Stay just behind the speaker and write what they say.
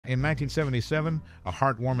In 1977, a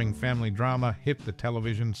heartwarming family drama hit the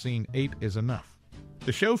television scene. 8 is Enough.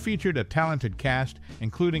 The show featured a talented cast,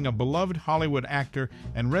 including a beloved Hollywood actor,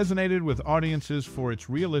 and resonated with audiences for its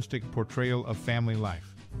realistic portrayal of family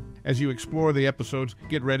life. As you explore the episodes,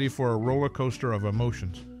 get ready for a roller coaster of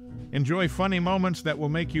emotions. Enjoy funny moments that will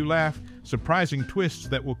make you laugh, surprising twists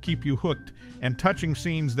that will keep you hooked, and touching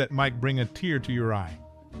scenes that might bring a tear to your eye.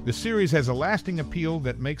 The series has a lasting appeal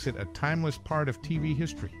that makes it a timeless part of TV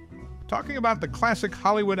history. Talking about the classic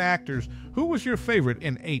Hollywood actors, who was your favorite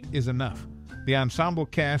in 8 is Enough? The ensemble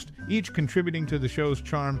cast, each contributing to the show's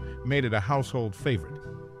charm, made it a household favorite.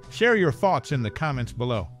 Share your thoughts in the comments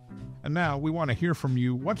below. And now, we want to hear from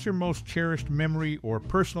you. What's your most cherished memory or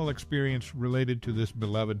personal experience related to this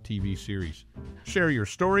beloved TV series? Share your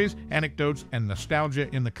stories, anecdotes, and nostalgia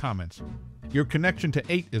in the comments. Your connection to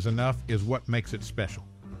 8 is Enough is what makes it special.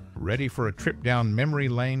 Ready for a trip down memory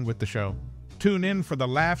lane with the show? Tune in for the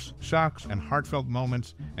laughs, shocks, and heartfelt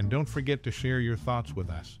moments, and don't forget to share your thoughts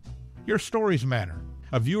with us. Your stories matter.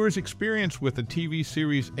 A viewer's experience with the TV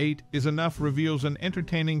series 8 is Enough reveals an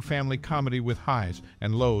entertaining family comedy with highs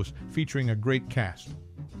and lows, featuring a great cast.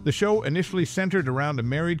 The show initially centered around a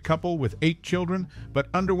married couple with 8 children, but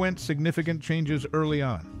underwent significant changes early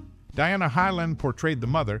on. Diana Hyland portrayed the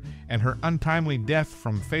mother, and her untimely death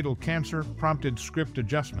from fatal cancer prompted script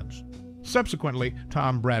adjustments. Subsequently,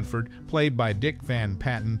 Tom Bradford, played by Dick Van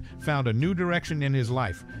Patten, found a new direction in his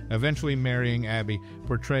life, eventually marrying Abby,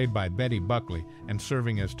 portrayed by Betty Buckley, and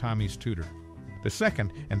serving as Tommy's tutor. The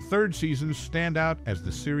second and third seasons stand out as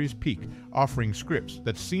the series' peak, offering scripts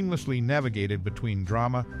that seamlessly navigated between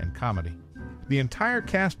drama and comedy. The entire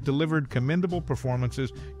cast delivered commendable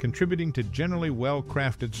performances, contributing to generally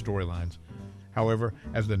well-crafted storylines. However,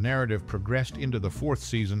 as the narrative progressed into the fourth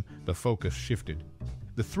season, the focus shifted.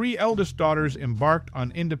 The 3 eldest daughters embarked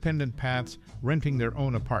on independent paths, renting their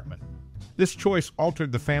own apartment. This choice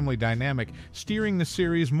altered the family dynamic, steering the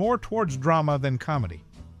series more towards drama than comedy.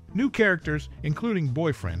 New characters, including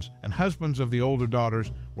boyfriends and husbands of the older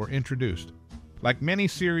daughters, were introduced. Like many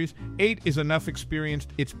series, 8 is Enough experienced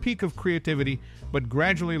its peak of creativity, but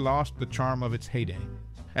gradually lost the charm of its heyday.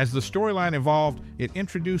 As the storyline evolved, it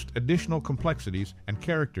introduced additional complexities and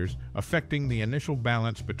characters, affecting the initial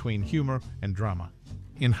balance between humor and drama.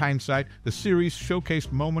 In hindsight, the series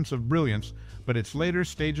showcased moments of brilliance, but its later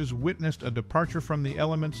stages witnessed a departure from the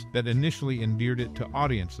elements that initially endeared it to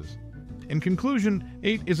audiences. In conclusion,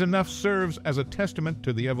 8 is Enough serves as a testament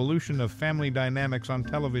to the evolution of family dynamics on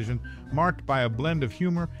television, marked by a blend of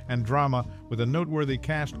humor and drama, with a noteworthy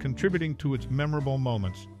cast contributing to its memorable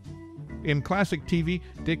moments. In classic TV,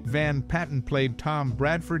 Dick Van Patten played Tom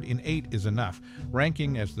Bradford in 8 is Enough,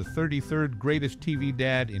 ranking as the 33rd greatest TV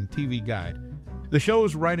dad in TV Guide. The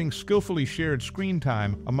show's writing skillfully shared screen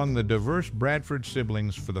time among the diverse Bradford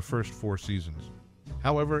siblings for the first 4 seasons.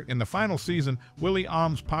 However, in the final season, Willie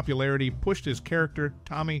Aames' popularity pushed his character,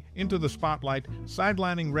 Tommy, into the spotlight,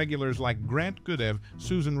 sidelining regulars like Grant Goodeve,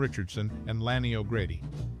 Susan Richardson, and Lani O'Grady.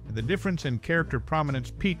 The difference in character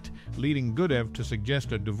prominence peaked, leading Goodeve to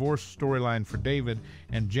suggest a divorce storyline for David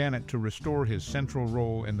and Janet to restore his central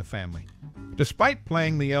role in the family. Despite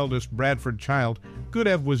playing the eldest Bradford child,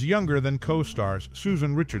 Goodeve was younger than co-stars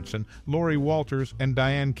Susan Richardson, Laurie Walters, and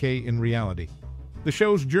Dianne Kay in reality. The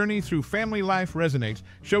show's journey through family life resonates,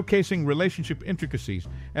 showcasing relationship intricacies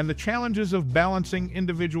and the challenges of balancing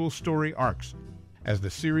individual story arcs. As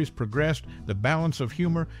the series progressed, the balance of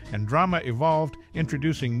humor and drama evolved,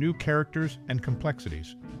 introducing new characters and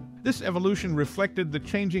complexities. This evolution reflected the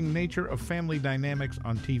changing nature of family dynamics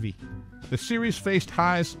on TV. The series faced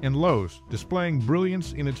highs and lows, displaying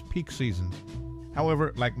brilliance in its peak seasons.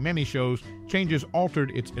 However, like many shows, changes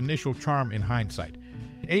altered its initial charm in hindsight.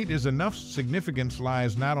 8 is Enough's significance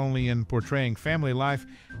lies not only in portraying family life,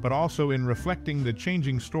 but also in reflecting the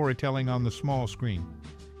changing storytelling on the small screen.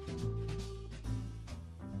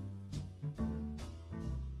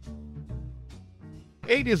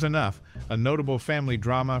 Eight is Enough, a notable family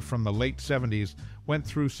drama from the late 70s, went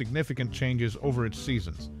through significant changes over its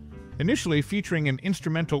seasons. Initially featuring an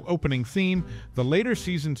instrumental opening theme, the later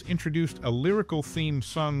seasons introduced a lyrical theme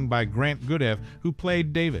sung by Grant Goodeve, who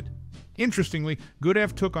played David. Interestingly,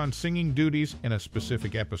 Goodeve took on singing duties in a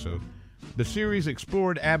specific episode. The series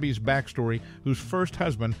explored Abby's backstory, whose first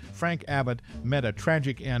husband, Frank Abbott, met a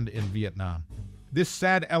tragic end in Vietnam. This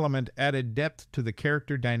sad element added depth to the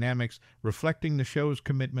character dynamics, reflecting the show's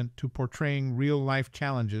commitment to portraying real-life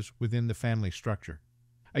challenges within the family structure.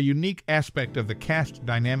 A unique aspect of the cast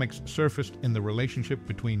dynamics surfaced in the relationship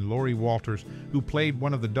between Laurie Walters, who played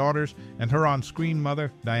one of the daughters, and her on-screen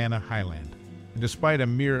mother, Diana Hyland. Despite a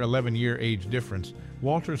mere 11-year age difference,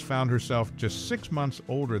 Walters found herself just 6 months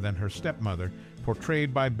older than her stepmother,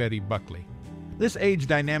 portrayed by Betty Buckley. This age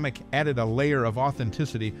dynamic added a layer of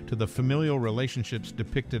authenticity to the familial relationships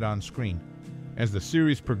depicted on screen. As the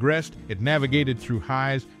series progressed, it navigated through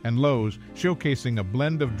highs and lows, showcasing a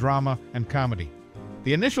blend of drama and comedy.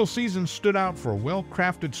 The initial season stood out for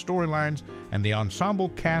well-crafted storylines and the ensemble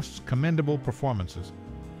cast's commendable performances.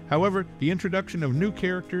 However, the introduction of new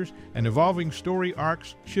characters and evolving story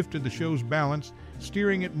arcs shifted the show's balance,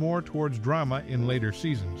 steering it more towards drama in later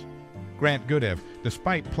seasons. Grant Goodeve,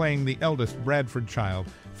 despite playing the eldest Bradford child,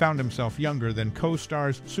 found himself younger than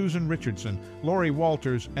co-stars Susan Richardson, Laurie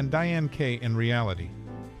Walters, and Dianne Kay in reality.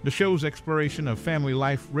 The show's exploration of family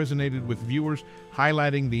life resonated with viewers,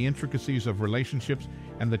 highlighting the intricacies of relationships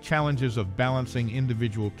and the challenges of balancing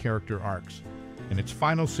individual character arcs. In its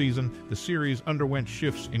final season, the series underwent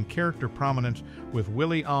shifts in character prominence, with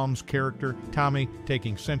Willie Aames' character, Tommy,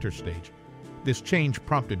 taking center stage. This change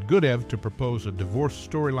prompted Goodeve to propose a divorce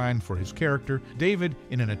storyline for his character, David,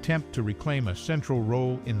 in an attempt to reclaim a central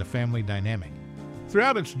role in the family dynamic.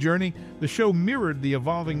 Throughout its journey, the show mirrored the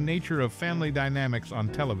evolving nature of family dynamics on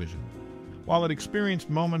television. While it experienced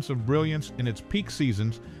moments of brilliance in its peak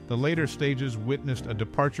seasons, the later stages witnessed a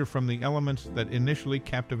departure from the elements that initially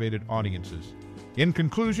captivated audiences. In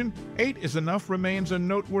conclusion, 8 is Enough remains a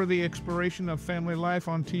noteworthy exploration of family life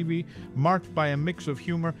on TV, marked by a mix of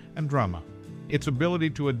humor and drama. Its ability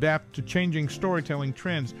to adapt to changing storytelling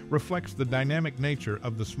trends reflects the dynamic nature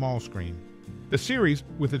of the small screen. The series,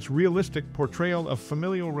 with its realistic portrayal of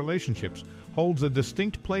familial relationships, holds a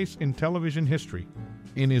distinct place in television history.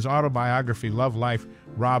 In his autobiography, Love Life,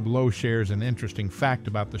 Rob Lowe shares an interesting fact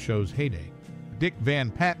about the show's heyday. Dick Van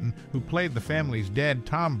Patten, who played the family's dad,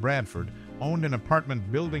 Tom Bradford, owned an apartment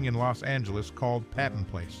building in Los Angeles called Patten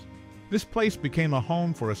Place. This place became a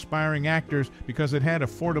home for aspiring actors because it had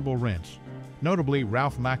affordable rents. Notably,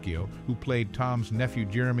 Ralph Macchio, who played Tom's nephew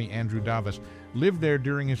Jeremy Andrew Davis, lived there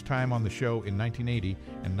during his time on the show in 1980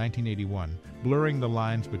 and 1981, blurring the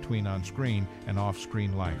lines between on-screen and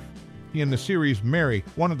off-screen life. In the series, Mary,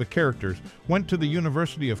 one of the characters, went to the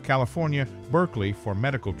University of California, Berkeley for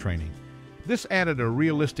medical training. This added a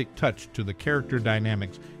realistic touch to the character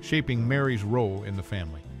dynamics, shaping Mary's role in the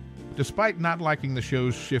family. Despite not liking the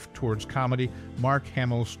show's shift towards comedy, Mark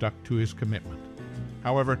Hamill stuck to his commitment.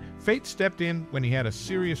 However, fate stepped in when he had a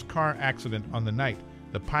serious car accident on the night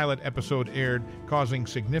the pilot episode aired, causing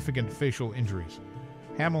significant facial injuries.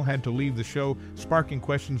 Hamill had to leave the show, sparking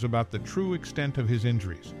questions about the true extent of his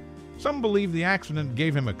injuries. Some believe the accident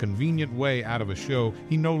gave him a convenient way out of a show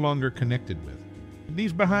he no longer connected with.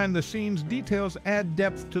 These behind-the-scenes details add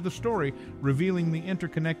depth to the story, revealing the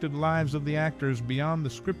interconnected lives of the actors beyond the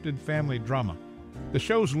scripted family drama. The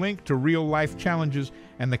show's link to real-life challenges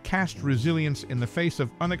and the cast's resilience in the face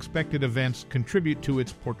of unexpected events contribute to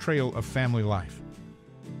its portrayal of family life.